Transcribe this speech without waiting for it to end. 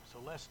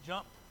let's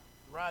jump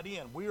right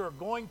in. We are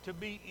going to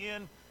be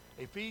in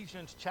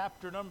Ephesians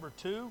chapter number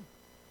 2.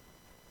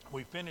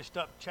 We finished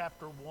up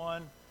chapter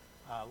 1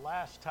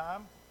 last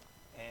time,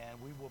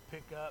 and we will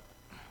pick up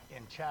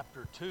in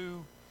chapter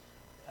 2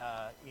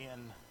 in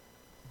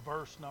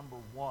verse number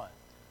 1.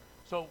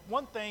 So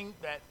one thing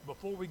that,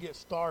 before we get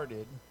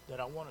started, that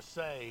I want to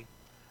say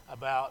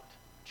about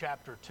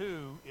chapter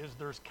 2 is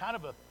there's kind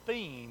of a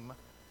theme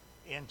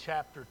in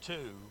chapter 2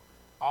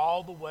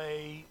 all the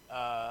way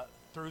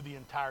through the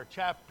entire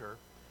chapter.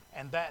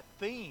 And that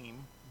theme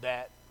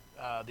that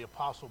the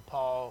Apostle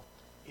Paul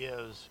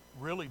is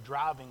really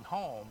driving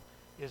home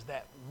is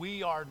that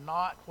we are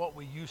not what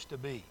we used to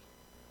be.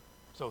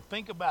 So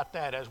think about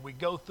that as we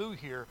go through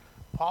here.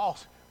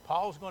 Paul's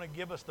going to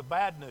give us the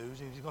bad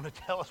news, and he's going to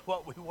tell us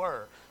what we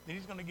were. Then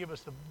he's going to give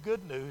us the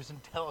good news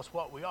and tell us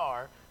what we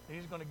are. Then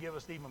he's going to give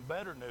us even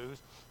better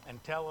news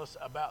and tell us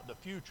about the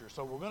future.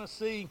 So we're going to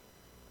see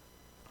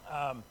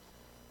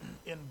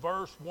in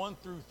verse 1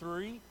 through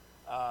 3,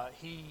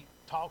 he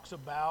talks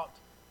about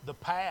the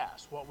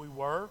past, what we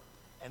were.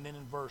 And then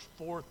in verse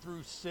 4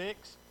 through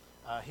 6,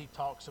 he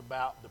talks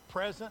about the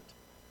present.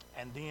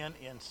 And then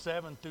in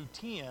 7 through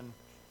 10,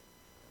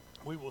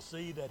 we will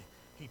see that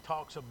he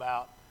talks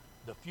about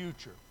the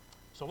future.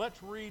 So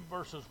let's read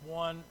verses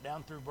 1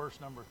 down through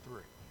verse number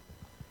 3.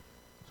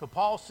 So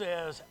Paul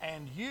says,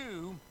 "And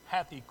you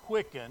hath he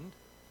quickened,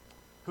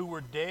 who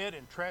were dead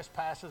in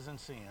trespasses and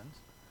sins,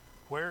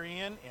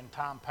 wherein in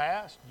time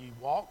past ye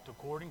walked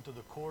according to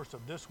the course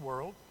of this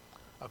world,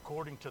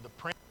 according to the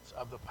prince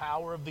of the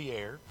power of the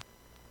air,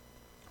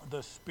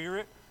 the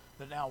spirit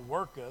that now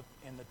worketh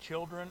in the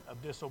children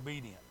of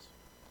disobedience,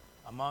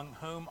 among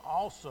whom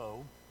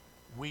also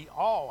we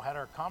all had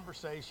our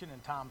conversation in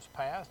times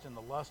past in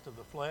the lust of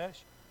the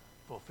flesh,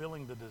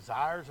 fulfilling the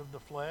desires of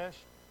the flesh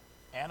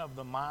and of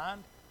the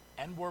mind,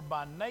 and were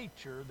by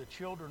nature the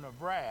children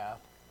of wrath,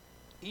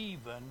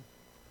 even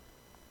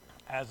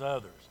as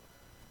others."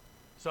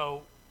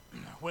 So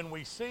when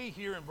we see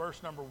here in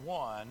verse number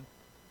 1,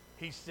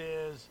 he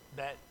says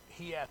that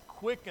he hath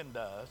quickened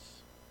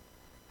us.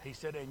 He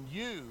said, "And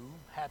you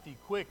hath he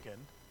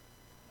quickened,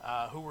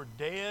 who were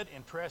dead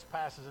in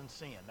trespasses and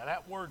sin." Now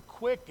that word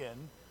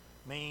quicken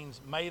means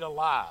made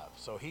alive.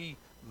 So he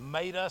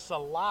made us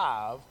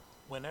alive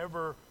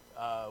whenever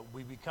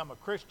we become a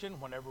Christian,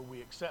 whenever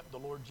we accept the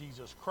Lord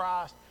Jesus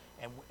Christ,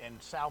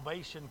 and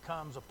salvation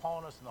comes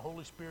upon us and the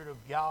Holy Spirit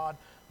of God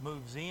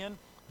moves in,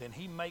 then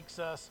he makes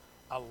us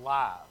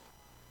alive.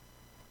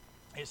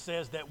 It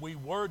says that we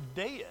were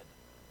dead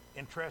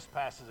in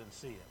trespasses and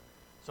sin.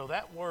 So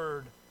that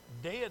word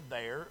dead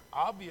there,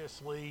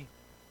 obviously,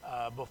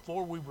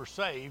 before we were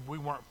saved, we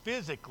weren't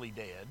physically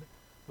dead,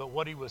 but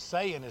what he was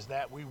saying is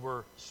that we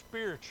were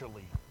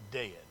spiritually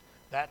dead.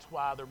 That's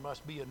why there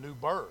must be a new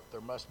birth. There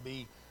must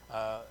be,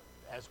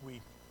 as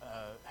we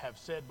have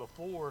said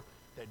before,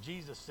 that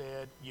Jesus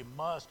said, you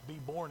must be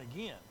born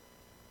again.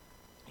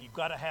 You've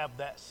got to have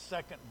that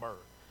second birth.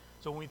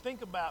 So when we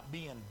think about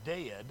being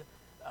dead,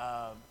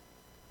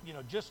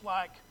 just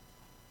like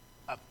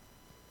a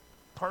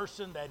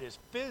person that is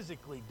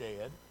physically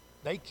dead,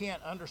 they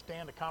can't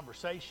understand a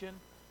conversation.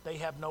 They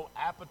have no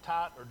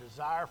appetite or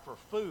desire for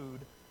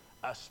food.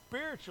 A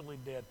spiritually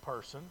dead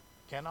person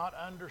cannot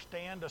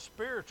understand a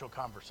spiritual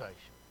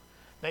conversation.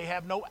 They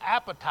have no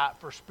appetite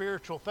for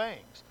spiritual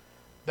things.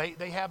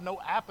 They have no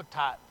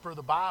appetite for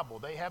the Bible.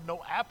 They have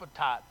no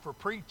appetite for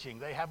preaching.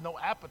 They have no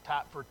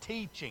appetite for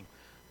teaching.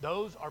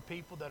 Those are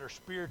people that are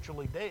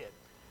spiritually dead.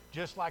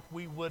 Just like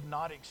we would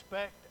not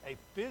expect a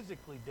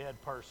physically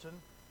dead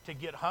person to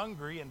get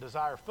hungry and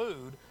desire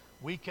food,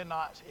 we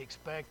cannot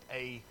expect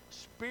a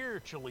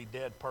spiritually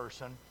dead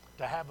person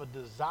to have a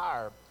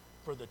desire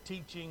for the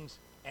teachings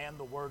and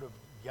the Word of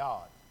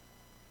God.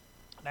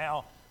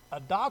 Now, a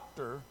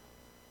doctor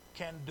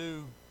can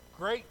do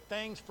great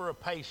things for a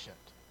patient.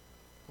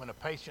 When a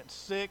patient's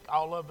sick,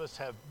 all of us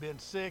have been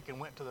sick and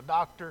went to the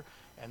doctor,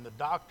 and the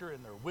doctor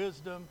in their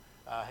wisdom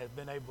has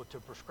been able to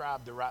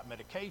prescribe the right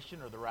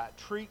medication or the right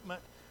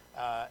treatment,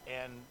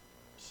 and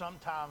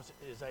sometimes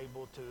is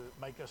able to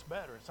make us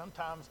better. And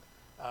sometimes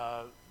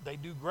they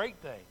do great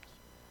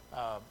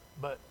things.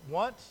 But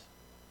once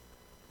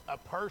a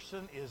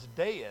person is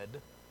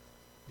dead,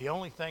 the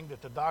only thing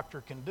that the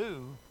doctor can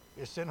do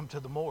is send them to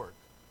the morgue.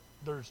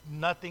 There's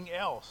nothing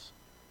else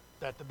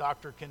that the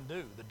doctor can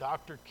do. The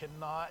doctor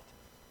cannot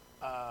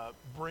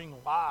bring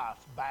life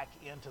back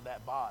into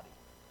that body.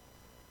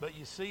 But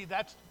you see,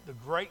 that's the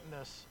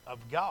greatness of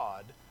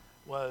God,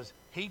 was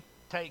he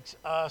takes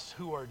us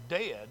who are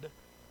dead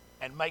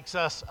and makes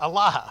us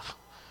alive.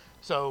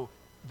 So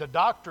the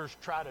doctors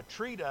try to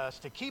treat us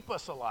to keep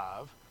us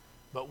alive,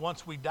 but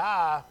once we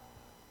die,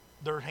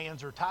 their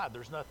hands are tied.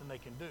 There's nothing they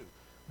can do.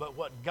 But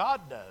what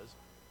God does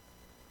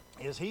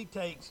is he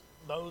takes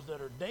those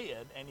that are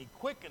dead and he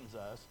quickens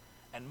us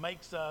and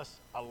makes us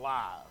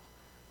alive.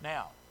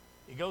 Now,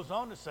 he goes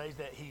on to say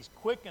that he's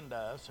quickened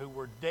us who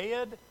were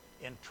dead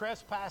in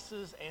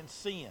trespasses and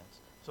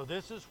sins. So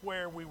this is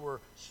where we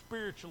were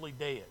spiritually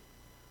dead.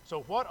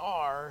 So what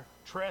are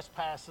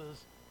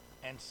trespasses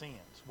and sins.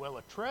 Well,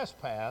 a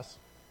trespass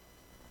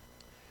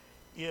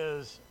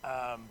is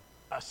a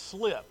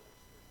slip,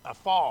 a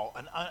fall,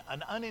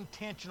 an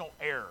unintentional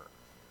error.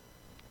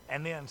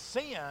 And then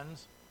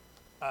sins,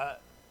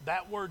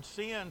 that word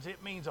sins,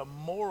 it means a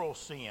moral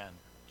sin,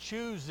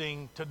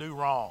 choosing to do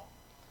wrong.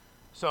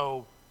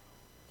 So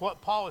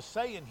what Paul is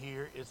saying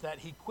here is that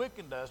he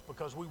quickened us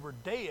because we were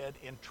dead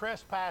in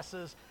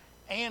trespasses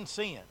and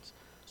sins.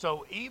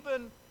 So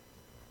even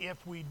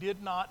if we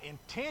did not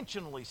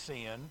intentionally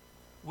sin,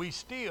 we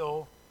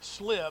still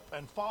slip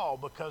and fall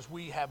because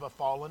we have a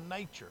fallen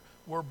nature.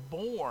 We're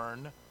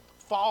born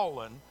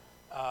fallen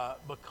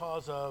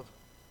because of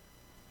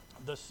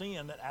the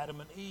sin that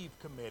Adam and Eve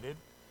committed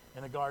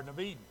in the Garden of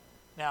Eden.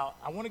 Now,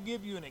 I want to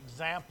give you an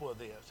example of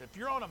this. If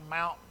you're on a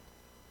mountain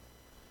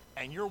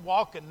and you're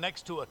walking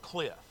next to a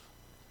cliff,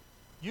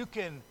 you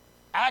can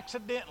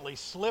accidentally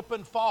slip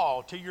and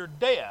fall to your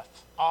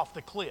death off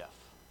the cliff.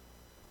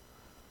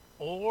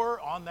 Or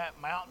on that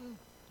mountain,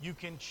 you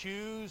can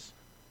choose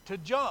to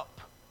jump,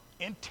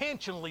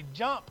 intentionally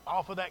jump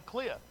off of that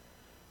cliff.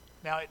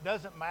 Now, it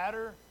doesn't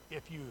matter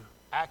if you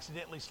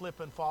accidentally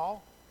slip and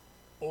fall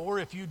or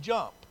if you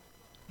jump,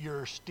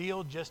 you're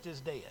still just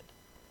as dead.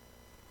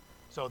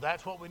 So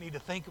that's what we need to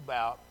think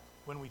about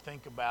when we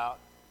think about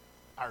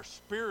our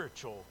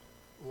spiritual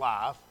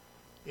life.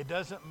 It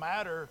doesn't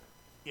matter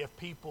if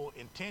people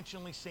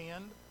intentionally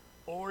sinned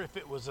or if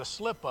it was a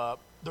slip up,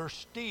 they're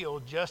still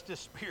just as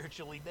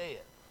spiritually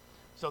dead.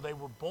 So they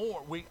were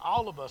born,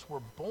 all of us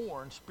were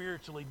born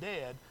spiritually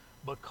dead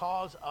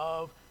because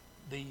of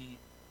the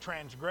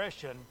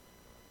transgression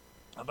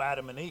of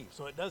Adam and Eve.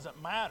 So it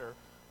doesn't matter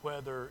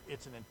whether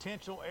it's an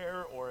intentional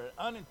error or an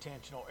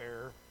unintentional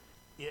error,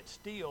 it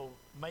still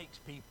makes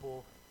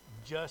people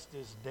just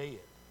as dead.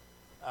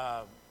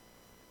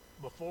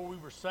 Before we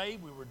were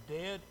saved, we were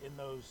dead in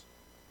those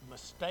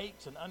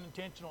mistakes and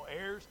unintentional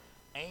errors,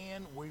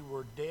 and we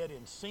were dead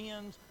in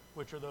sins,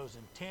 which are those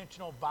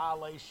intentional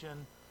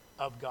violation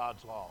of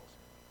God's laws.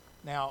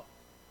 Now,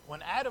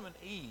 when Adam and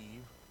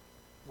Eve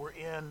were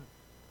in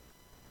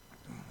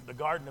the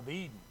Garden of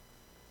Eden,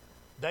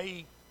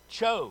 they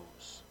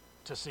chose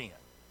to sin.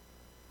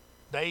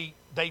 They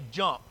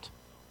jumped.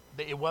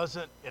 It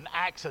wasn't an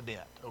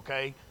accident,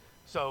 okay?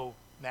 So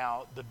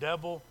now the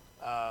devil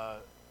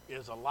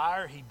is a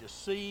liar. He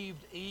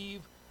deceived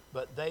Eve,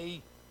 but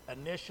they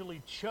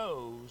initially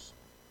chose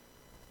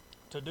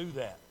to do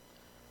that.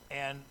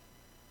 And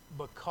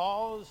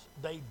because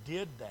they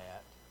did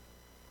that,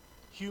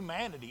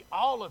 humanity,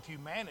 all of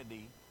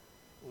humanity,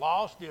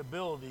 lost the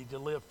ability to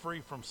live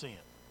free from sin.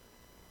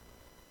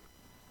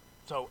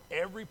 So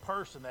every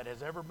person that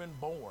has ever been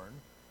born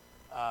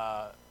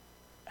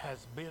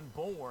has been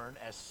born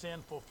as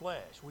sinful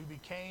flesh. We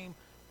became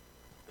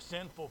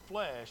sinful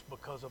flesh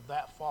because of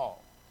that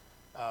fall.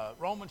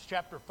 Romans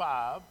chapter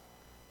 5,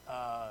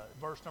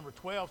 verse number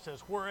 12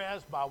 says,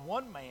 "Whereas by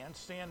one man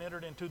sin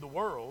entered into the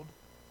world,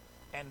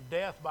 and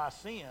death by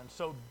sin,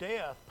 so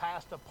death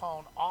passed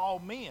upon all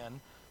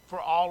men,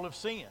 for all have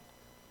sinned."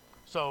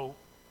 So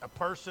a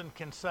person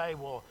can say,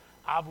 well,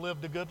 I've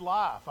lived a good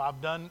life.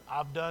 I've done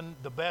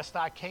the best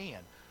I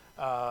can.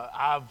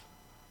 I've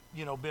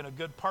been a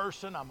good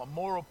person. I'm a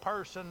moral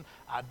person.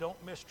 I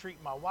don't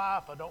mistreat my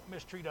wife. I don't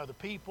mistreat other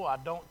people. I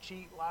don't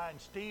cheat, lie,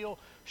 and steal.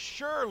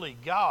 Surely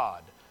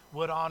God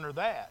would honor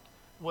that.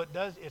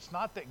 It's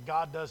not that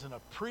God doesn't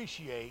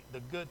appreciate the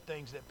good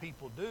things that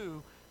people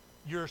do.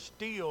 You're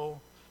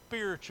still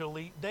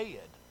spiritually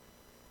dead.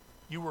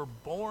 You were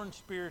born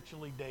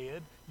spiritually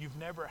dead. You've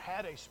never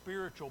had a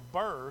spiritual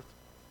birth,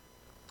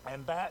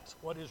 and that's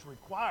what is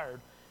required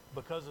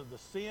because of the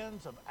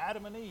sins of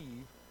Adam and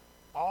Eve.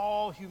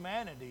 All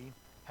humanity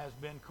has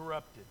been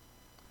corrupted.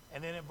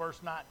 And then in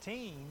verse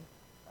 19,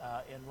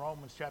 in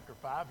Romans chapter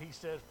 5, he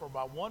says, "For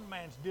by one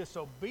man's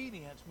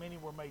disobedience many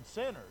were made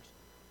sinners,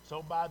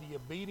 so by the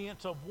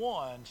obedience of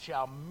one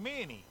shall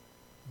many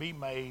be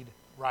made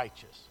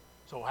righteous."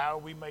 So how are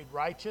we made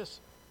righteous?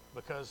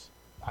 Because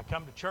I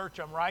come to church,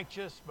 I'm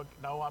righteous? But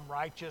no, I'm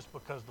righteous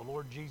because the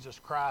Lord Jesus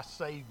Christ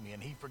saved me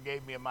and he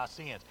forgave me of my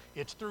sins.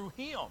 It's through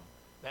him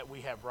that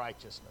we have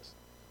righteousness.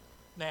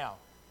 Now,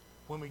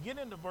 when we get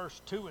into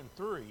verse 2 and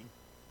 3,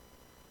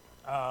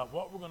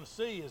 what we're going to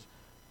see is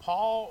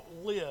Paul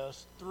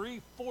lists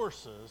three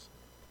forces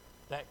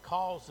that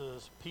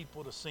causes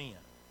people to sin.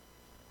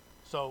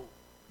 So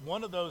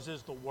one of those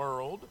is the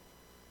world,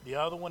 the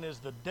other one is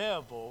the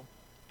devil,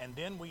 and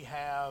then we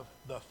have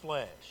the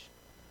flesh.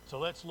 So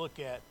let's look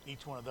at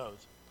each one of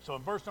those. So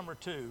in verse number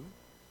 2,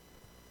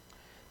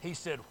 he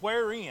said,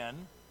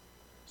 "Wherein,"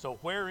 so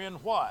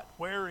wherein what?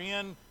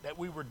 Wherein that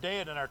we were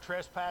dead in our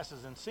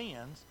trespasses and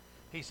sins.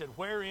 He said,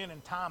 "Wherein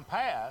in time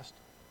past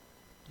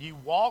ye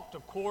walked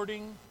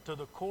according to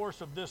the course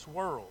of this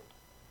world,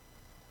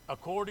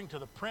 according to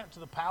the prince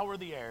of the power of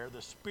the air,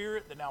 the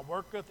spirit that now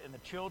worketh in the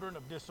children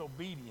of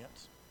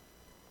disobedience."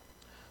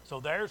 So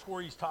there's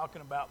where he's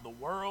talking about the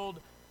world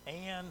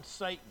and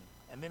Satan.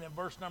 And then in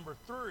verse number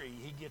 3,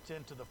 he gets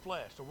into the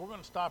flesh. So we're going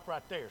to stop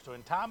right there. So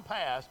in time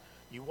past,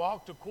 you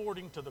walked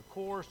according to the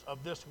course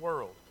of this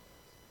world.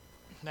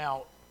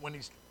 Now, when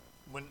he's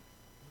when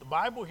the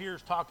Bible here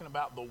is talking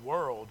about the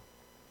world,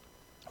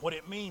 what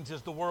it means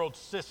is the world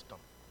system.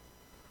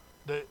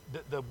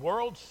 The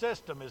world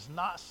system is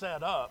not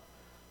set up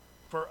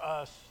for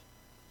us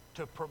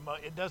to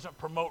promote. It doesn't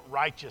promote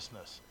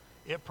righteousness.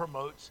 It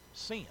promotes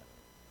sin.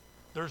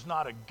 There's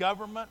not a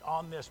government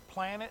on this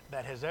planet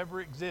that has ever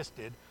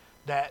existed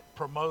that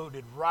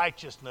promoted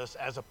righteousness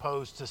as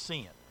opposed to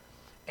sin.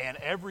 And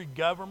every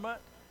government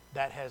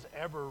that has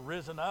ever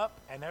risen up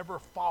and ever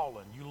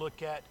fallen, you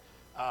look at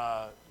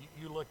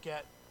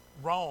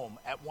Rome.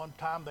 At one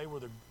time, they were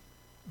the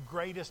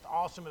greatest,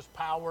 awesomest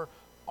power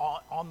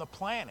on the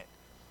planet.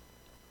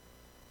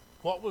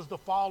 What was the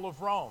fall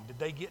of Rome? Did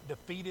they get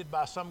defeated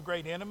by some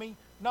great enemy?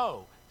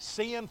 No.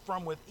 Sin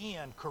from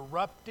within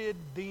corrupted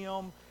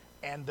them,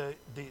 and the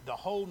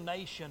whole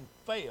nation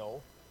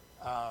fell.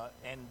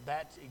 And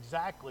that's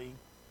exactly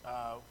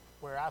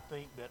where I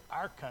think that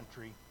our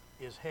country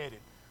is headed.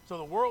 So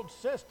the world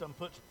system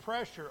puts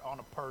pressure on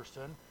a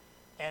person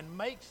and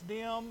makes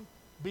them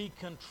be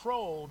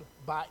controlled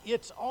by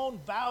its own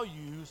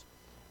values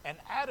and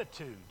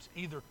attitudes,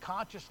 either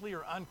consciously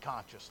or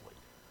unconsciously.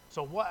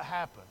 So what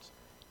happens?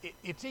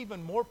 It's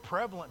even more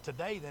prevalent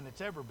today than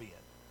it's ever been.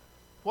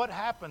 What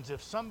happens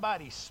if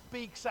somebody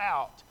speaks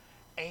out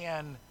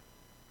and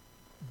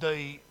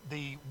the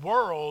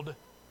world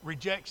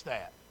rejects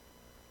that?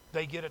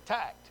 They get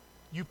attacked.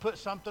 You put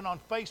something on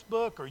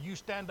Facebook, or you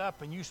stand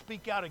up and you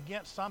speak out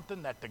against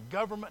something that the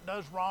government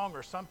does wrong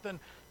or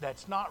something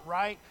that's not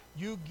right,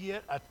 you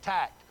get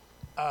attacked.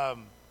 I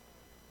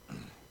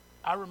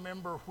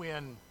remember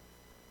when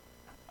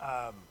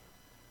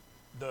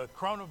the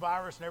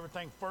coronavirus and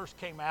everything first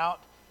came out,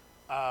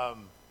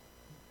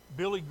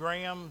 Billy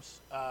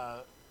Graham's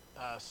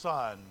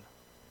son,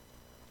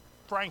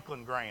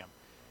 Franklin Graham,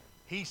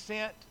 he's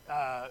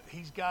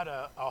got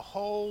a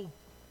whole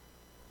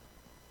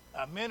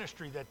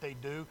ministry that they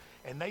do,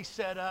 and they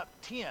set up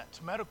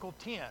tents, medical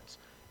tents,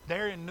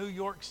 there in New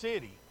York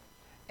City,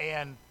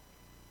 and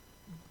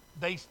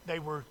they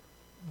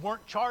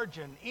weren't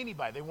charging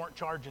anybody. They weren't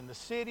charging the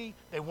city.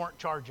 They weren't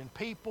charging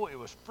people. It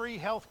was free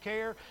health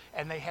care,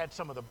 and they had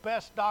some of the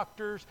best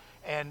doctors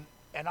and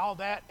all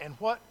that. And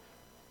what?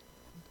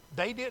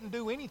 They didn't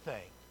do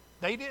anything.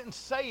 They didn't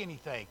say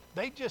anything.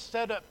 They just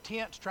set up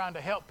tents trying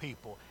to help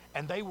people,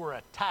 and they were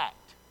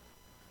attacked.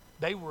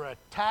 They were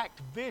attacked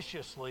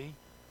viciously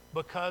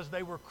because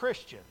they were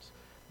Christians.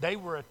 They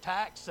were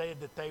attacked, saying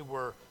that they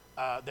were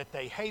that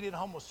they hated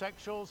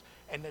homosexuals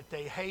and that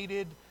they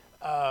hated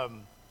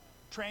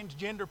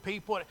transgender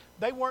people.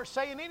 They weren't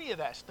saying any of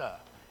that stuff.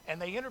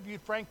 And they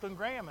interviewed Franklin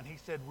Graham, and he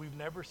said, "We've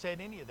never said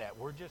any of that.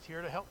 We're just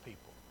here to help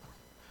people.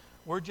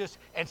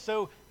 And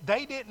so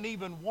they didn't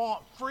even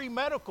want free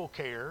medical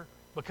care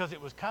because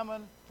it was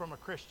coming from a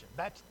Christian.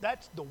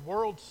 That's the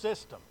world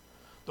system.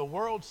 The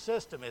world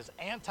system is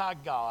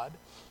anti-God.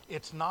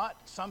 It's not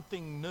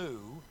something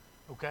new,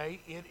 okay?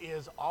 It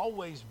has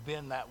always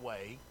been that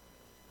way.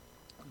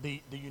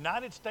 The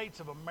United States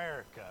of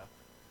America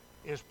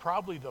is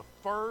probably the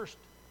first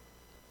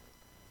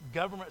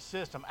government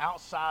system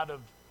outside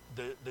of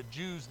the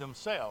Jews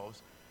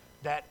themselves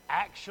that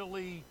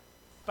actually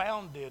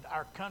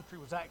our country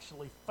was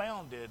actually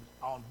founded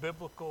on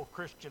biblical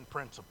Christian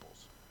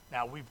principles.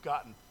 Now, we've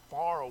gotten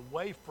far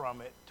away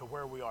from it to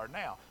where we are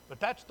now,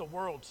 but that's the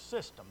world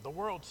system. The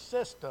world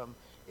system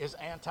is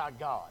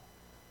anti-God.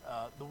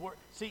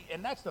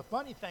 And that's the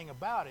funny thing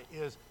about it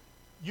is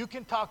you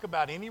can talk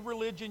about any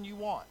religion you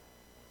want.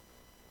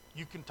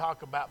 You can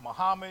talk about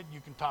Muhammad,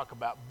 you can talk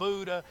about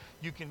Buddha,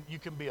 you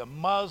can be a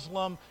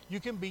Muslim,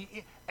 you can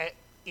be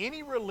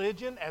any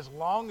religion as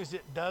long as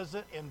it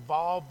doesn't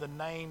involve the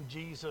name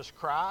Jesus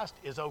Christ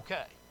is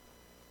okay.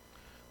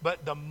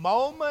 But the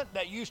moment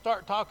that you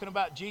start talking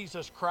about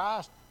Jesus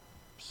Christ,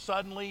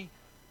 suddenly,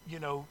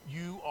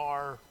 you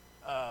are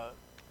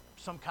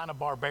some kind of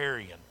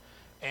barbarian,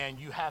 and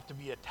you have to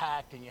be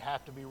attacked and you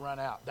have to be run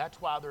out.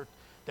 That's why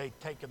they've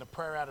taken the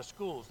prayer out of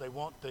schools. They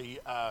want the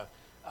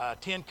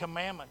 10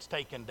 Commandments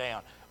taken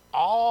down.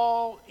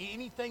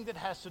 Anything that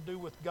has to do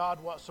with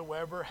God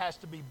whatsoever has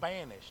to be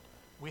banished.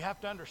 We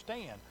have to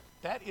understand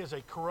that is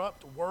a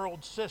corrupt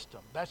world system.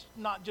 That's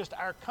not just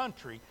our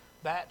country.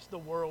 That's the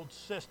world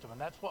system,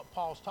 and that's what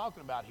Paul's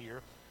talking about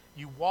here.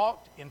 You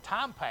walked in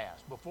time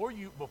past, before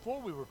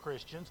we were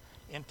Christians,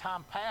 in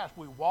time past,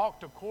 we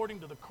walked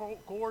according to the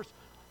course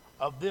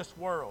of this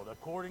world,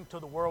 according to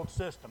the world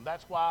system.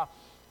 That's why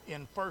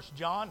in 1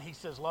 John, he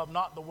says, "Love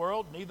not the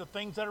world, neither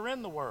things that are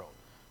in the world.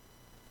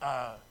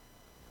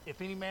 If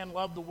any man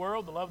love the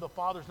world, the love of the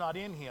Father is not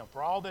in him.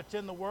 For all that's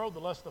in the world, the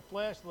lust of the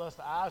flesh, the lust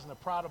of the eyes, and the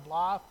pride of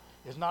life,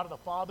 is not of the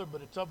Father,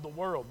 but it's of the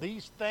world."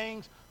 These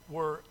things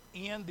were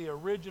in the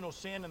original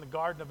sin in the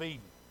Garden of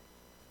Eden.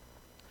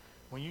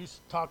 When you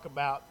talk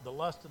about the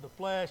lust of the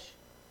flesh,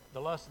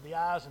 the lust of the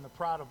eyes, and the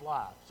pride of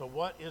life. So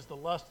what is the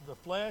lust of the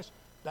flesh?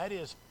 That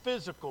is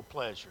physical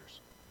pleasures.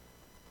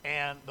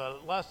 And the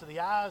lust of the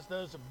eyes,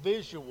 those are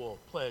visual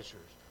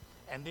pleasures.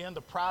 And then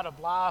the pride of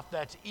life,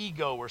 that's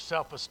ego or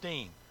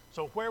self-esteem.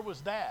 So where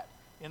was that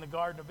in the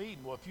Garden of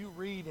Eden? Well, if you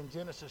read in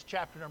Genesis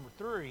chapter number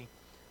 3,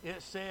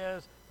 it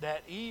says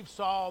that Eve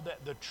saw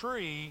that the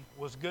tree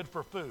was good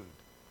for food.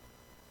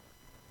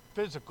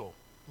 Physical,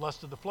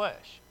 lust of the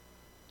flesh.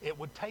 It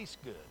would taste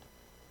good.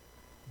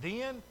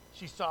 Then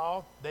she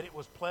saw that it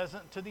was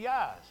pleasant to the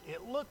eyes.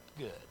 It looked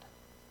good.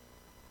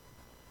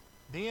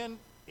 Then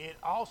it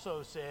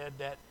also said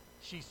that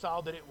she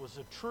saw that it was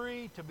a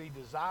tree to be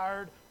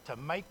desired to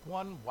make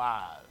one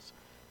wise.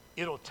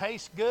 It'll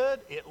taste good,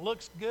 it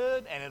looks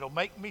good, and it'll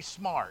make me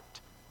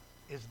smart.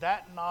 Is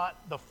that not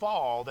the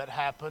fall that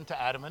happened to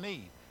Adam and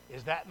Eve?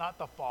 Is that not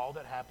the fall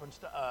that happens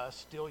to us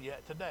still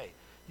yet today?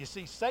 You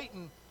see,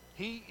 Satan,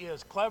 he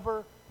is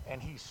clever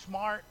and he's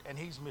smart and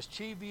he's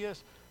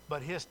mischievous,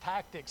 but his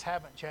tactics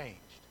haven't changed.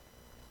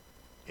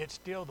 It's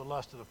still the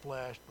lust of the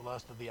flesh, the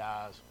lust of the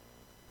eyes,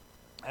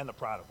 and the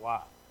pride of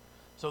life.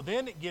 So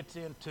then it gets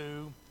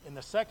into, in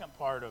the second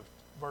part of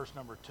verse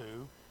number 2,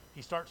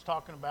 he starts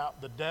talking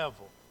about the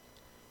devil.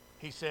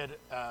 He said,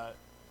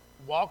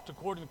 walked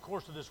according to the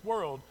course of this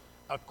world,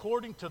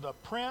 according to the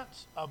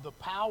prince of the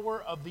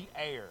power of the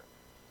air,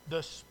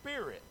 the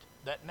spirit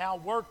that now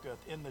worketh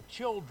in the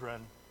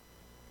children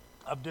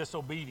of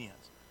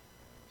disobedience.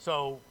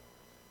 So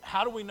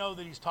how do we know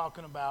that he's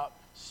talking about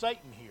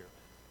Satan here?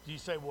 Do you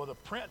say, well, the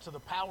prince of the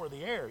power of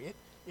the air,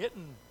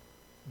 isn't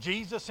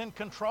Jesus in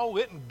control?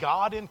 Isn't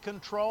God in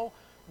control?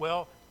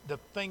 Well, the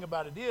thing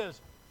about it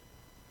is,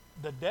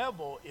 the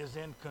devil is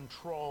in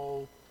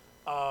control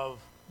of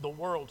the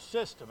world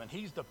system, and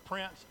he's the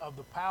prince of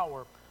the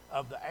power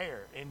of the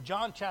air. In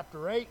John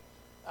chapter 8,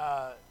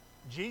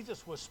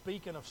 Jesus was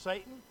speaking of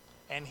Satan,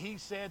 and he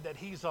said that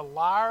he's a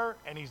liar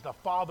and he's the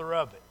father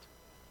of it.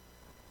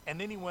 And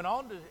then he went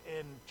on to,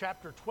 in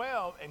chapter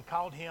 12, and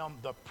called him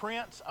the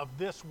prince of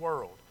this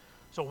world.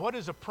 So what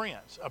is a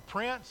prince? A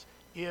prince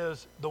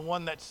is the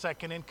one that's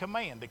second in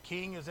command. The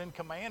king is in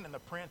command and the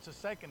prince is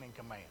second in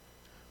command.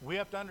 We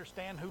have to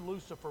understand who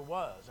Lucifer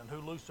was and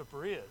who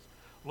Lucifer is.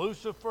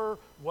 Lucifer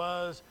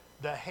was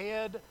the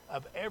head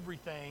of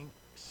everything,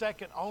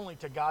 second only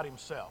to God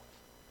himself.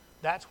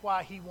 That's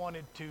why he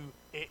wanted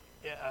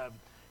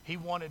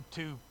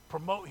to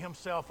promote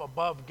himself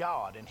above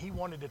God, and he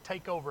wanted to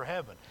take over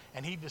heaven,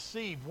 and he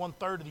deceived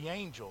 1/3 of the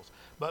angels.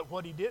 But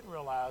what he didn't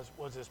realize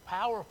was, as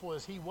powerful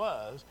as he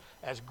was,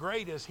 as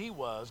great as he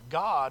was,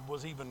 God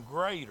was even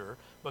greater,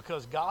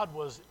 because God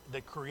was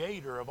the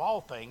creator of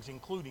all things,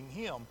 including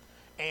him,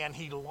 and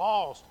he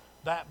lost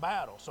that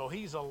battle. So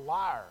he's a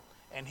liar,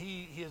 and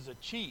he is a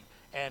cheat,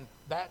 and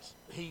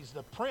he's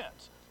the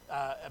prince,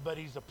 but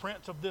he's the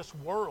prince of this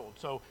world.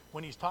 So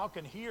when he's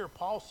talking here,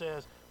 Paul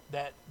says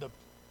that the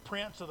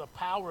prince of the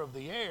power of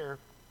the air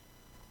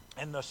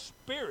and the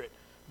spirit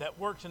that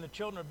works in the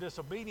children of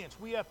disobedience,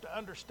 we have to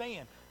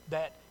understand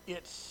that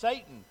it's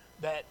Satan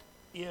that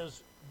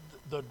is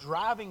the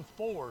driving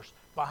force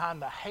behind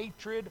the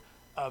hatred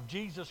of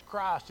Jesus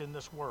Christ in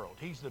this world.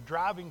 He's the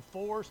driving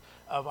force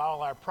of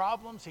all our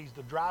problems. He's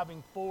the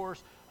driving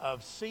force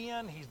of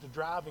sin. He's the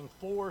driving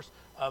force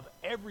of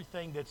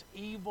everything that's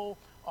evil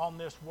on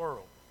this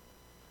world.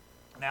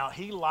 Now,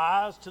 he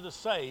lies to the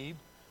saved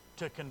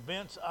to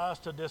convince us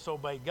to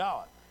disobey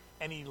God.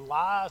 And he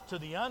lies to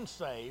the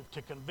unsaved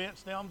to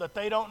convince them that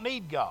they don't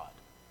need God.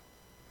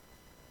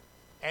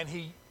 And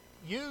he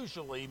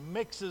usually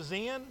mixes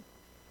in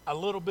a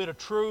little bit of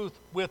truth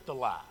with the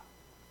lie.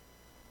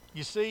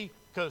 You see,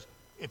 because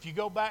if you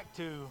go back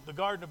to the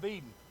Garden of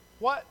Eden,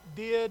 what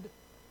did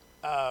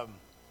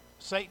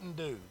Satan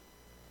do?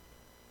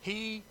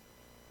 He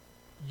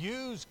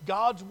used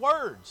God's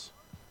words.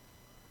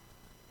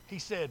 He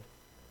said,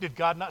 did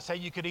God not say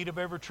you could eat of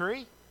every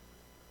tree?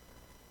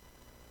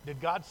 Did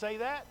God say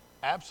that?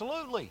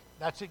 Absolutely.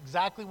 That's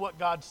exactly what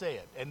God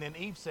said. And then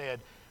Eve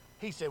said,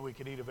 he said we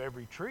could eat of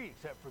every tree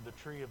except for the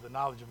tree of the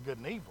knowledge of good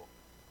and evil.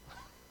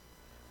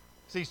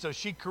 See, so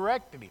she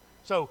corrected him.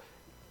 So,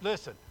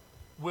 listen,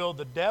 will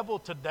the devil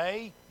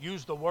today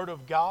use the word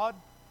of God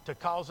to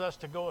cause us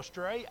to go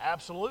astray?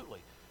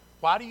 Absolutely.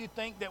 Why do you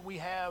think that we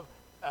have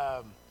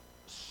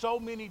so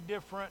many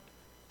different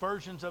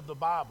versions of the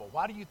Bible?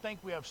 Why do you think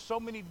we have so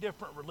many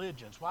different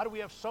religions? Why do we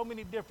have so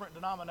many different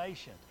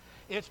denominations?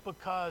 It's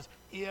because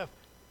if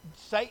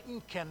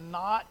Satan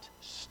cannot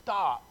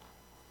stop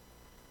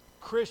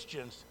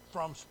Christians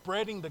from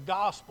spreading the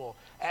gospel,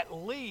 at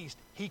least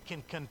he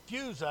can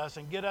confuse us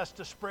and get us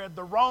to spread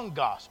the wrong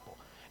gospel.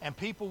 And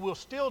people will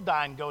still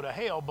die and go to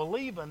hell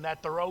believing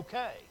that they're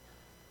okay.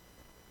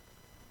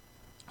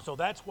 So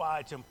that's why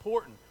it's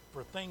important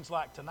for things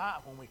like tonight,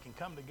 when we can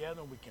come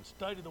together and we can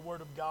study the Word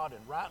of God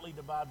and rightly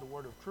divide the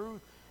Word of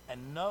truth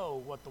and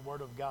know what the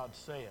Word of God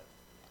says.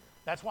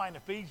 That's why in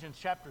Ephesians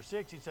chapter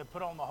 6, he said,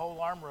 put on the whole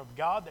armor of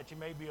God that you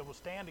may be able to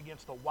stand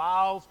against the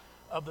wiles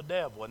of the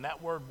devil. And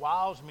that word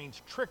wiles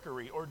means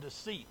trickery or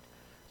deceit.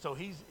 So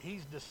he's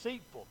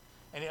deceitful.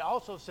 And it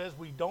also says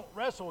we don't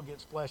wrestle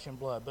against flesh and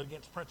blood, but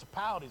against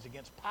principalities,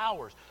 against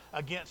powers,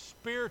 against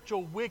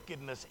spiritual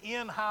wickedness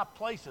in high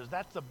places.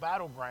 That's the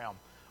battleground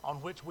on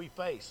which we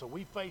face. So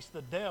we face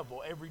the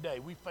devil every day.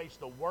 We face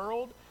the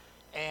world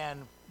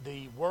and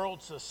the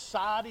world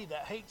society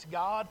that hates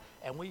God,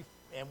 and we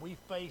and we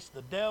face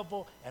the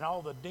devil and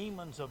all the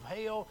demons of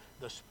hell,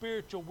 the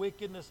spiritual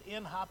wickedness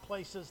in high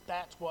places.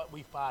 That's what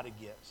we fight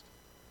against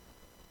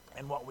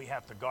and what we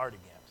have to guard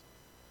against.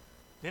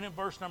 Then in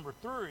verse number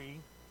 3,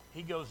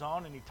 he goes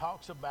on and he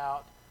talks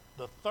about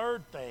the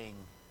third thing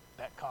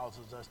that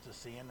causes us to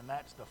sin, and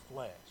that's the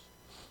flesh.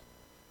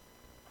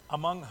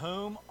 Among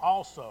whom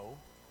also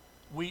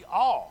we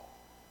all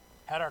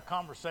had our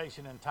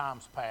conversation in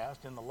times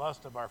past in the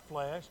lust of our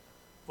flesh,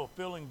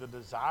 fulfilling the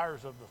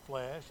desires of the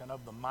flesh and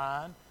of the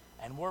mind,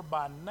 and were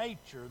by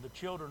nature the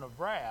children of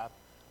wrath,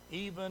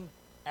 even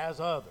as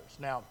others.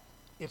 Now,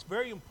 it's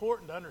very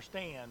important to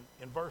understand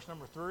in verse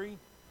number 3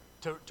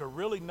 to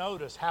really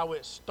notice how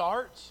it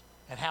starts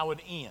and how it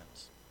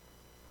ends.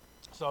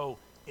 So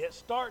it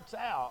starts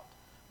out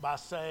by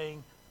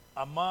saying,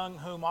 among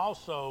whom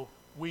also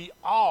we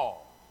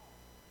all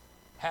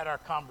had our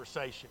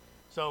conversation.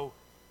 So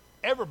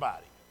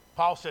everybody.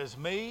 Paul says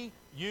me,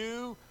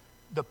 you,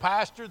 the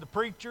pastor, the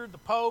preacher, the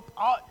pope,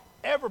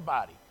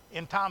 everybody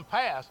in time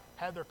past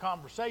had their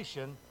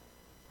conversation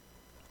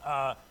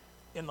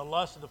in the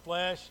lust of the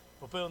flesh,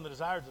 fulfilling the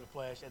desires of the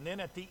flesh. And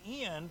then at the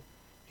end,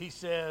 he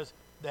says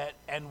that,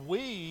 and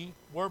we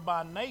were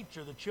by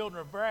nature the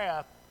children of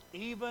wrath,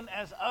 even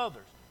as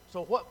others.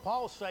 So what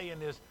Paul's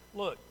saying is,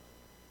 look,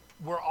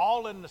 we're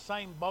all in the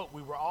same boat.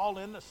 We were all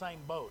in the same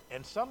boat.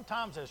 And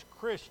sometimes as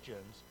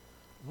Christians,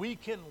 we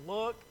can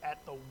look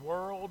at the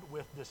world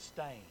with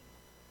disdain.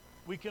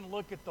 We can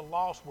look at the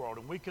lost world,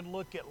 and we can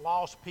look at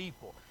lost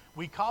people.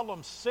 We call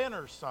them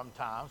sinners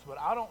sometimes, but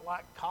I don't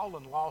like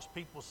calling lost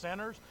people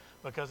sinners,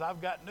 because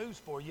I've got news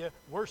for you.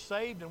 We're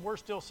saved and we're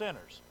still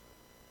sinners.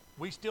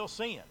 We still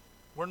sin.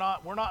 We're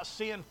not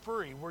sin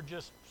free. We're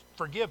just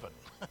forgiven.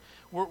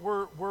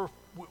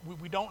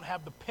 We don't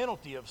have the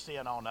penalty of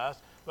sin on us,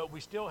 but we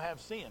still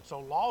have sin. So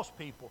lost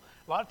people,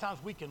 a lot of times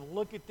we can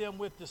look at them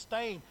with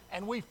disdain,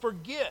 and we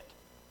forget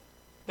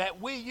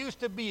that we used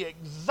to be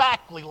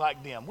exactly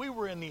like them. We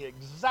were in the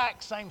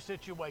exact same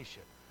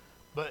situation.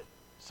 But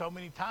so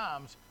many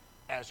times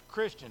as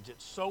Christians,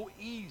 it's so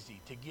easy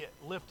to get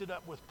lifted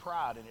up with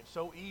pride, and it's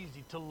so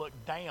easy to look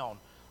down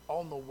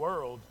on the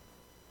world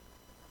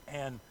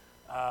and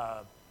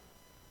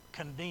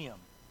condemn.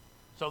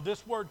 So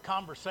this word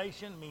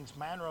conversation means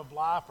manner of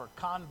life or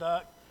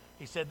conduct.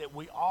 He said that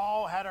we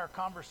all had our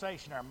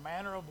conversation, our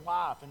manner of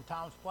life in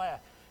times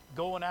past,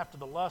 going after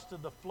the lust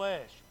of the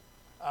flesh.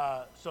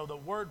 So the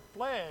word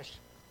flesh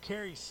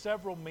carries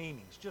several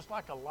meanings, just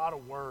like a lot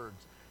of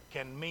words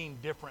can mean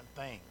different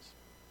things.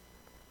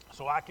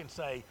 So I can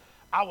say,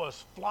 I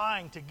was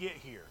flying to get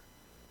here.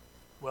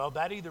 Well,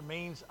 that either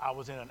means I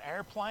was in an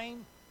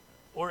airplane,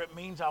 or it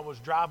means I was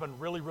driving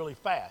really, really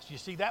fast. You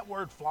see, that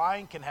word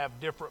flying can have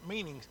different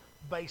meanings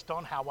based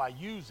on how I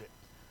use it.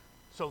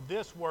 So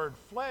this word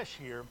flesh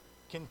here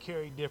can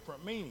carry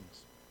different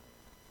meanings.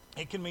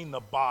 It can mean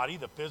the body,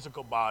 the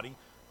physical body,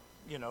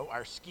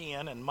 our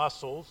skin and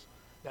muscles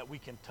that we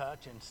can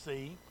touch and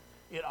see.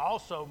 It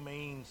also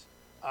means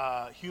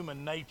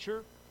human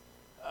nature,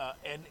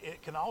 and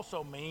it can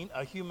also mean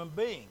a human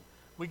being.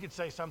 We could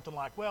say something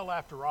like, well,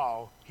 after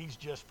all, he's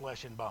just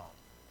flesh and bone.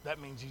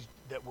 That means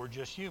that we're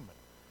just human.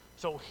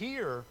 So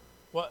here,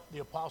 what the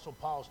Apostle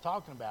Paul is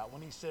talking about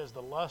when he says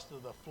the lust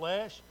of the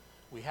flesh,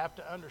 we have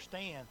to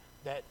understand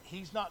that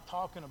he's not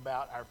talking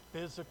about our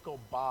physical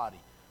body.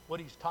 What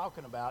he's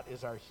talking about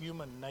is our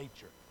human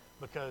nature,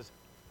 because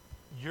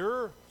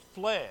your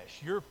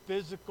flesh, your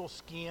physical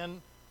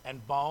skin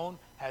and bone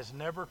has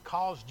never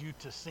caused you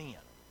to sin.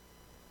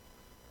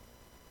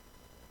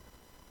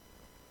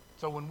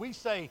 So when we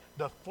say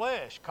the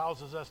flesh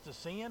causes us to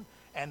sin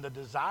and the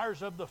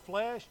desires of the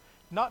flesh,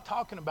 not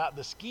talking about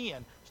the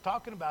skin, it's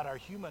talking about our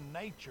human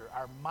nature,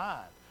 our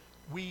mind.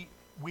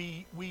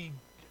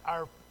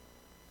 Our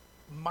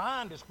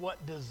mind is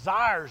what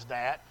desires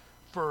that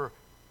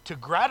to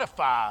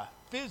gratify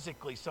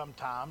physically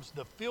sometimes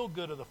the feel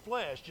good of the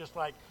flesh, just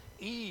like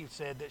Eve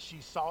said that she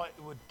saw it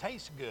would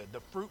taste good, the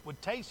fruit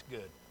would taste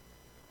good.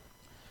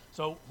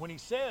 So when he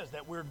says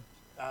that we're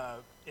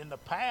in the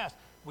past,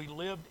 we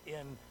lived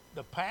in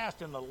the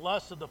past in the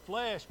lust of the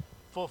flesh,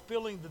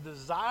 fulfilling the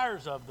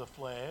desires of the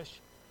flesh,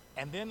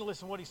 and then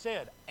listen to what he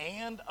said,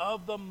 and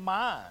of the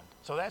mind.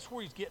 So that's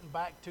where he's getting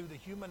back to the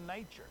human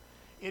nature.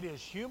 It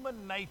is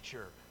human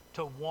nature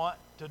to want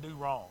to do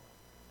wrong.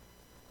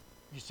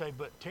 You say,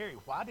 but Terry,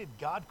 why did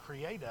God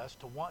create us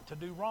to want to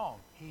do wrong?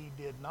 He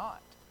did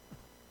not.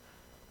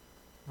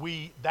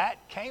 That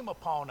came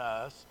upon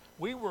us.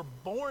 We were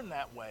born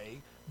that way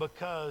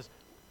because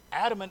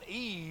Adam and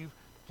Eve,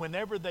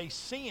 whenever they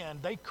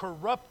sinned, they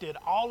corrupted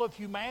all of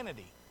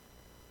humanity.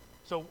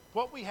 So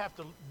what we have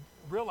to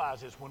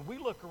realize is when we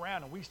look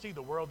around and we see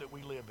the world that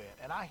we live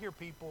in, and I hear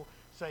people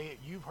say it,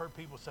 you've heard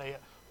people say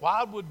it,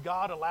 why would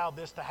God allow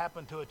this to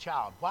happen to a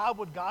child? Why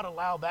would God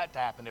allow that to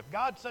happen? If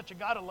God's such a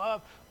God of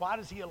love, why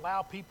does he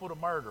allow people to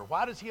murder?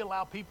 Why does he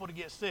allow people to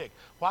get sick?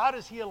 Why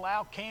does he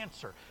allow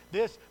cancer?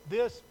 This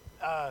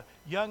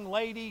young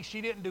lady,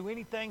 she didn't do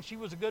anything. She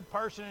was a good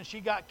person and she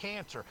got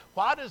cancer.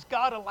 Why does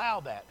God allow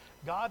that?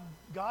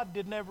 God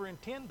did never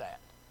intend that.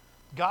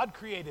 God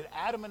created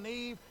Adam and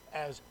Eve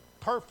as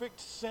perfect,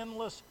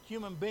 sinless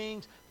human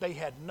beings. They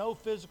had no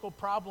physical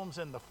problems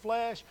in the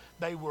flesh.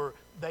 They were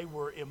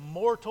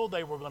immortal.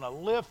 They were going to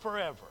live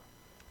forever.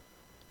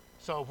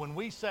 So when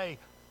we say,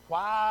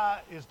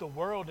 why is the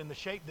world in the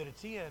shape that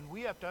it's in,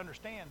 we have to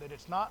understand that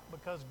it's not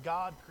because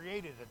God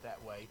created it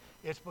that way.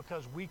 It's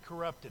because we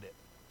corrupted it.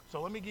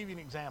 So let me give you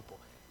an example.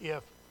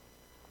 If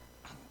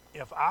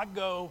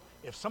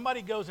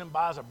somebody goes and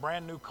buys a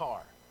brand new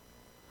car,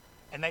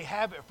 and they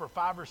have it for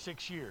 5 or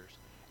 6 years,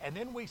 and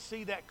then we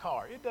see that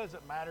car, it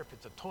doesn't matter if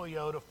it's a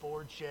Toyota,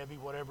 Ford, Chevy,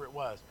 whatever it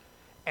was,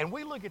 and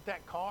we look at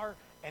that car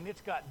and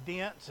it's got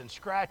dents and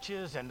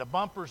scratches and the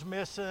bumper's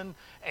missing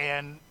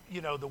and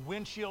the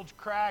windshield's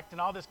cracked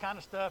and all this kind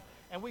of stuff,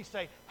 and we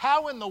say,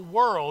 how in the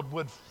world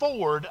would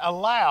Ford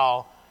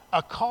allow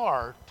a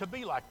car to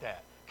be like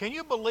that? Can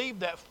you believe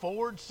that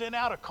Ford sent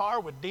out a car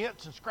with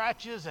dents and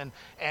scratches and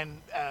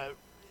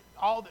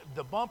all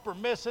the bumper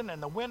missing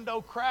and the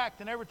window cracked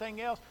and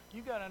everything else?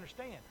 You got to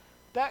understand,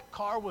 that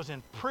car was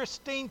in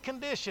pristine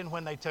condition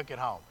when they took it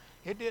home.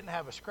 It didn't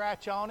have a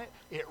scratch on it.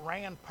 It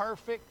ran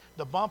perfect.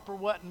 The bumper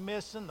wasn't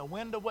missing. The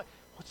window wasn't.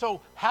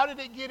 So how did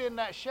it get in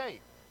that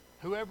shape?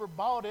 Whoever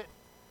bought it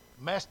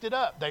messed it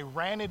up. They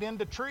ran it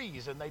into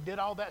trees and they did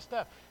all that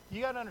stuff.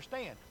 You got to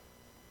understand,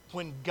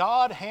 when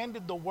God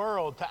handed the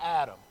world to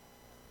Adam,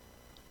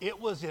 it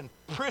was in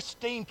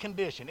pristine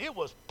condition. It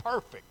was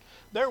perfect.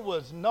 There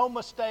was no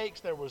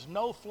mistakes. There was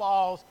no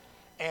flaws.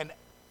 And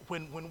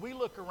when we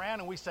look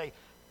around and we say,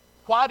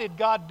 why did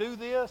God do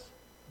this?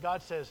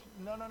 God says,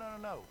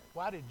 no.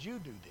 Why did you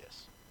do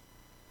this?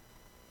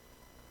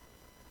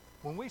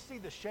 When we see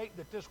the shape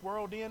that this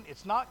world in,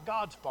 it's not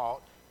God's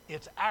fault.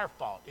 It's our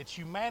fault. It's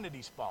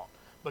humanity's fault.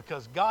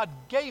 Because God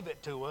gave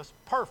it to us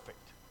perfect.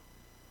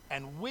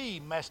 And we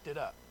messed it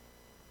up.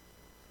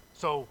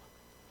 So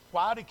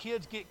why do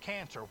kids get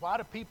cancer? Why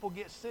do people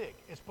get sick?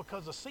 It's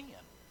because of sin.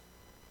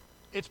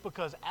 It's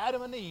because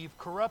Adam and Eve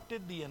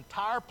corrupted the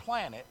entire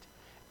planet,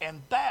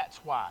 and that's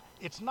why.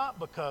 It's not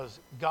because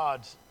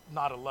God's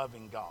not a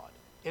loving God.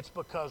 It's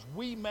because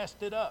we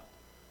messed it up.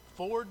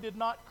 Ford did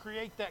not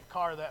create that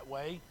car that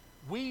way.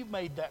 We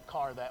made that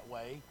car that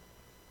way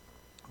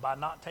by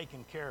not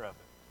taking care of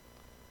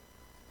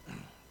it.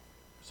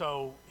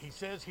 So he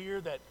says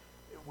here that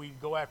we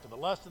go after the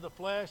lust of the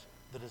flesh,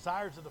 the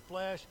desires of the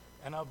flesh,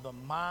 and of the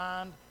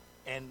mind.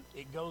 And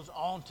it goes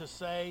on to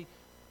say,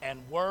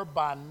 and were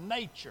by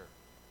nature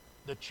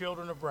the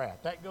children of wrath.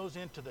 That goes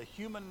into the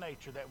human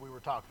nature that we were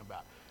talking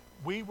about.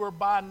 We were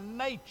by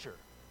nature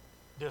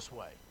this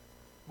way.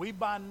 We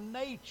by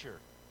nature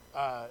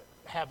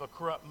have a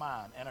corrupt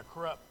mind and a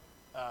corrupt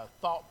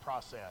thought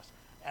process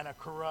and a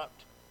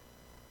corrupt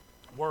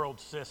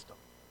world system.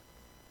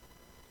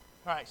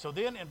 All right, so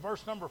then in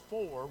verse number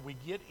 4, we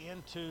get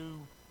into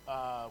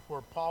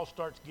where Paul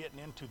starts getting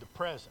into the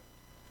present.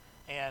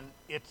 And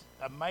it's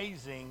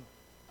amazing,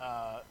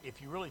 if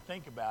you really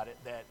think about it,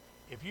 that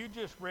if you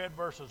just read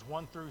verses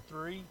 1 through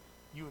 3,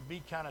 you would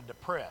be kind of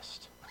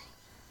depressed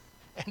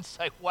and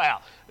say,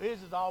 wow,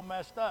 this is all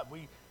messed up.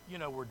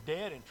 We're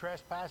dead in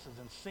trespasses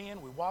and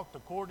sin. We walked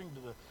according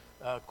to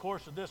the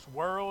course of this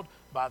world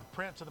by the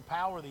prince of the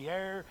power of the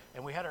air,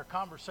 and we had our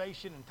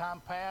conversation in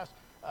time past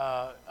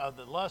of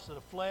the lust of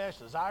the flesh,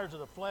 desires of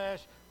the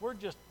flesh.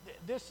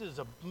 This is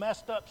a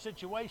messed up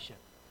situation.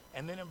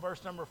 And then in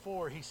verse number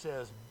 4, he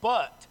says,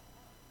 but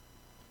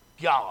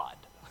God,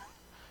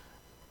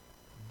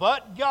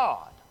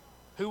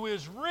 who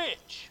is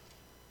rich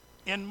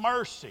in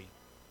mercy,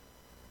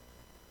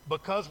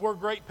 because we're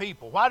great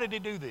people. Why did he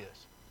do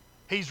this?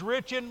 He's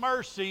rich in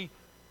mercy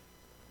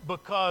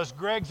because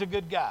Greg's a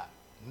good guy.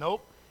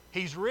 Nope.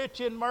 He's rich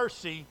in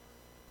mercy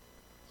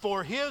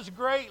for his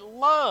great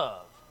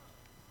love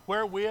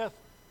wherewith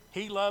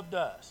he loved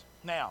us.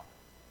 Now,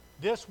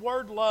 this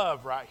word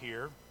love right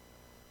here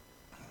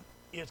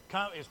is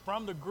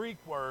from the Greek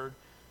word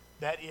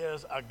that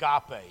is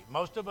agape.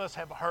 Most of us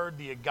have heard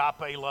the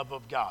agape love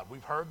of God.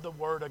 We've heard the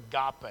word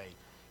agape.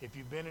 If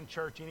you've been in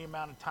church any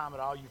amount of time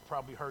at all, you've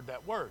probably heard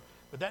that word.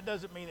 But that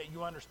doesn't mean that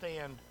you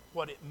understand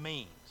what it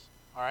means.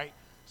 All right?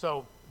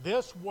 So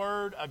this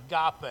word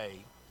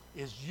agape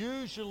is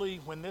usually,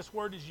 when this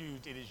word is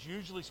used, it is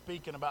usually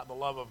speaking about the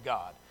love of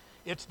God.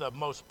 It's the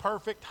most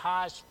perfect,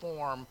 highest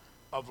form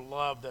of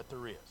love that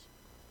there is.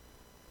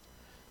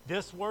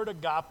 This word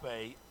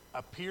agape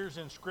appears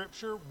in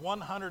Scripture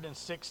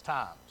 106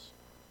 times.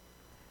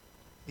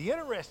 The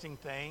interesting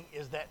thing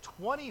is that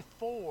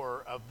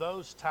 24 of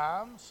those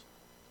times,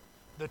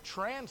 the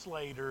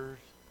translators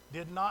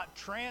did not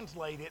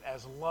translate it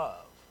as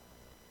love.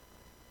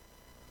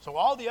 So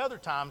all the other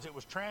times it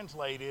was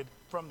translated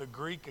from the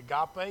Greek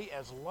agape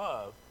as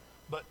love,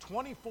 but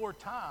 24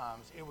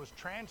 times it was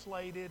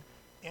translated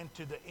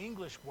into the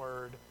English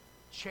word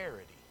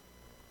charity.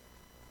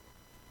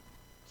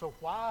 So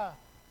why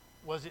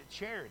was it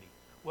charity?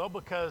 Well,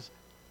 because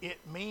it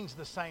means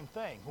the same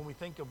thing. When we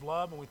think of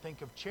love and we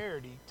think of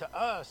charity, to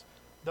us,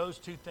 those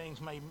two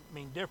things may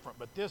mean different.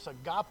 But this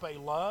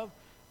agape love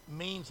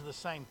means the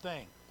same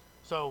thing.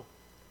 So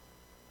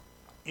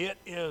it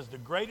is the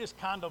greatest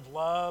kind of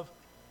love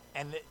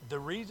And the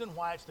reason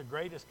why it's the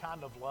greatest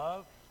kind of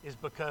love is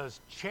because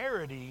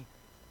charity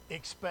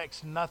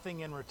expects nothing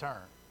in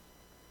return.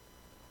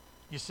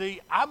 You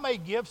see, I may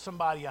give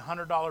somebody a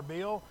 $100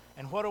 bill,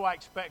 and what do I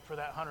expect for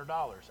that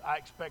 $100? I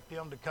expect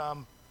them to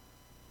come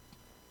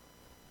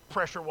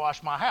pressure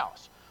wash my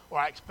house, or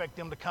I expect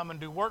them to come and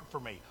do work for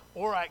me,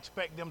 or I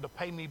expect them to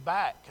pay me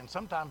back, and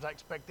sometimes I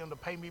expect them to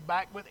pay me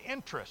back with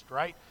interest,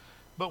 right?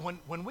 But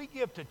when we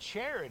give to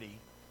charity,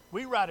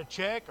 we write a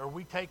check or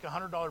we take a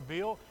 $100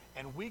 bill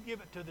and we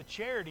give it to the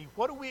charity.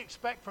 What do we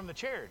expect from the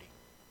charity?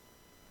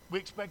 We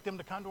expect them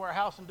to come to our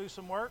house and do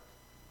some work?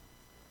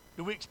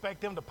 Do we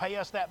expect them to pay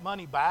us that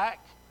money back?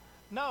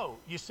 No.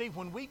 You see,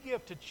 when we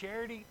give to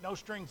charity, no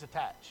strings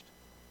attached.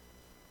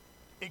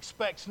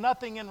 Expects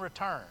nothing in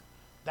return.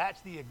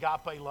 That's the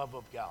agape love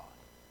of God.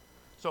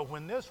 So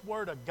when this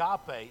word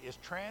agape is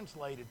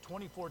translated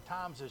 24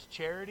 times as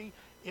charity,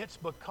 it's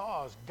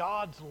because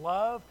God's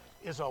love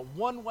is a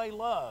one-way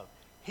love.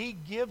 He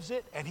gives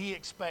it and he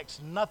expects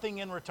nothing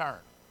in return.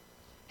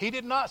 He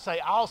did not say,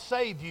 I'll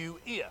save you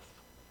if.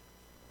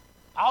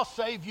 I'll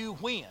save you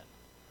when.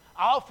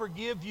 I'll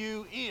forgive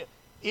you if.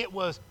 It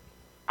was,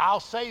 I'll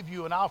save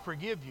you and I'll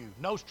forgive you.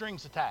 No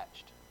strings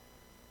attached.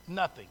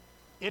 Nothing.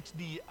 It's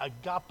the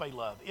agape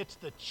love. It's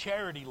the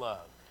charity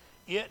love.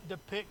 It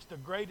depicts the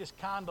greatest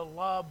kind of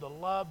love, the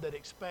love that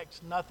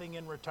expects nothing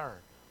in return.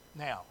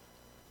 Now,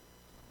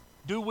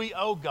 do we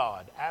owe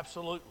God?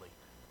 Absolutely.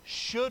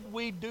 Should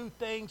we do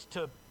things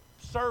to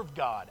serve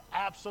God?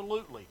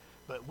 Absolutely.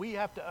 But we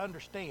have to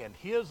understand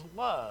his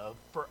love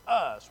for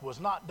us was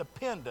not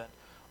dependent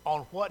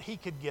on what he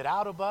could get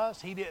out of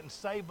us. He didn't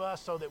save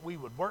us so that we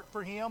would work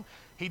for him.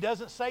 He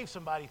doesn't save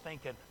somebody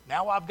thinking,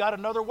 now I've got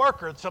another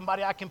worker,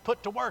 somebody I can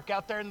put to work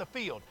out there in the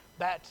field.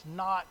 That's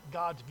not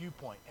God's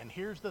viewpoint. And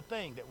here's the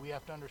thing that we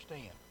have to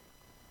understand.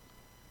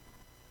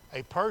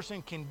 A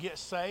person can get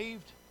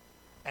saved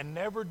and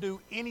never do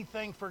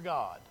anything for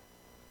God.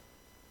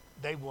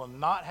 They will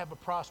not have a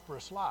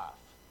prosperous life.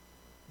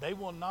 They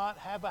will not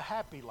have a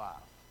happy life.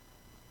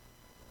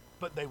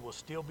 But they will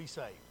still be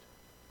saved.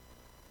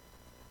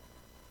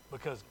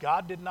 Because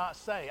God did not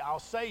say, I'll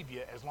save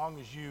you as long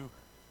as you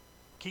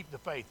keep the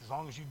faith, as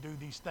long as you do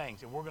these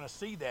things. And we're going to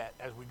see that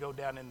as we go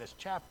down in this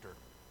chapter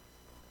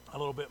a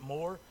little bit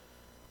more.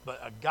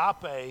 But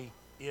agape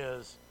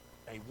is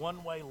a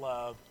one-way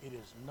love. It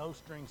is no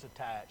strings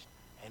attached.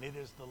 And it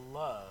is the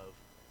love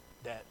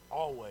that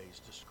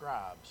always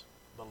describes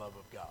the love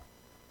of God.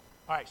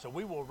 All right, so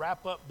we will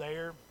wrap up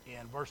there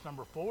in verse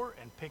number 4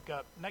 and pick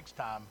up next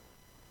time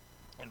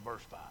in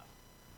verse 5.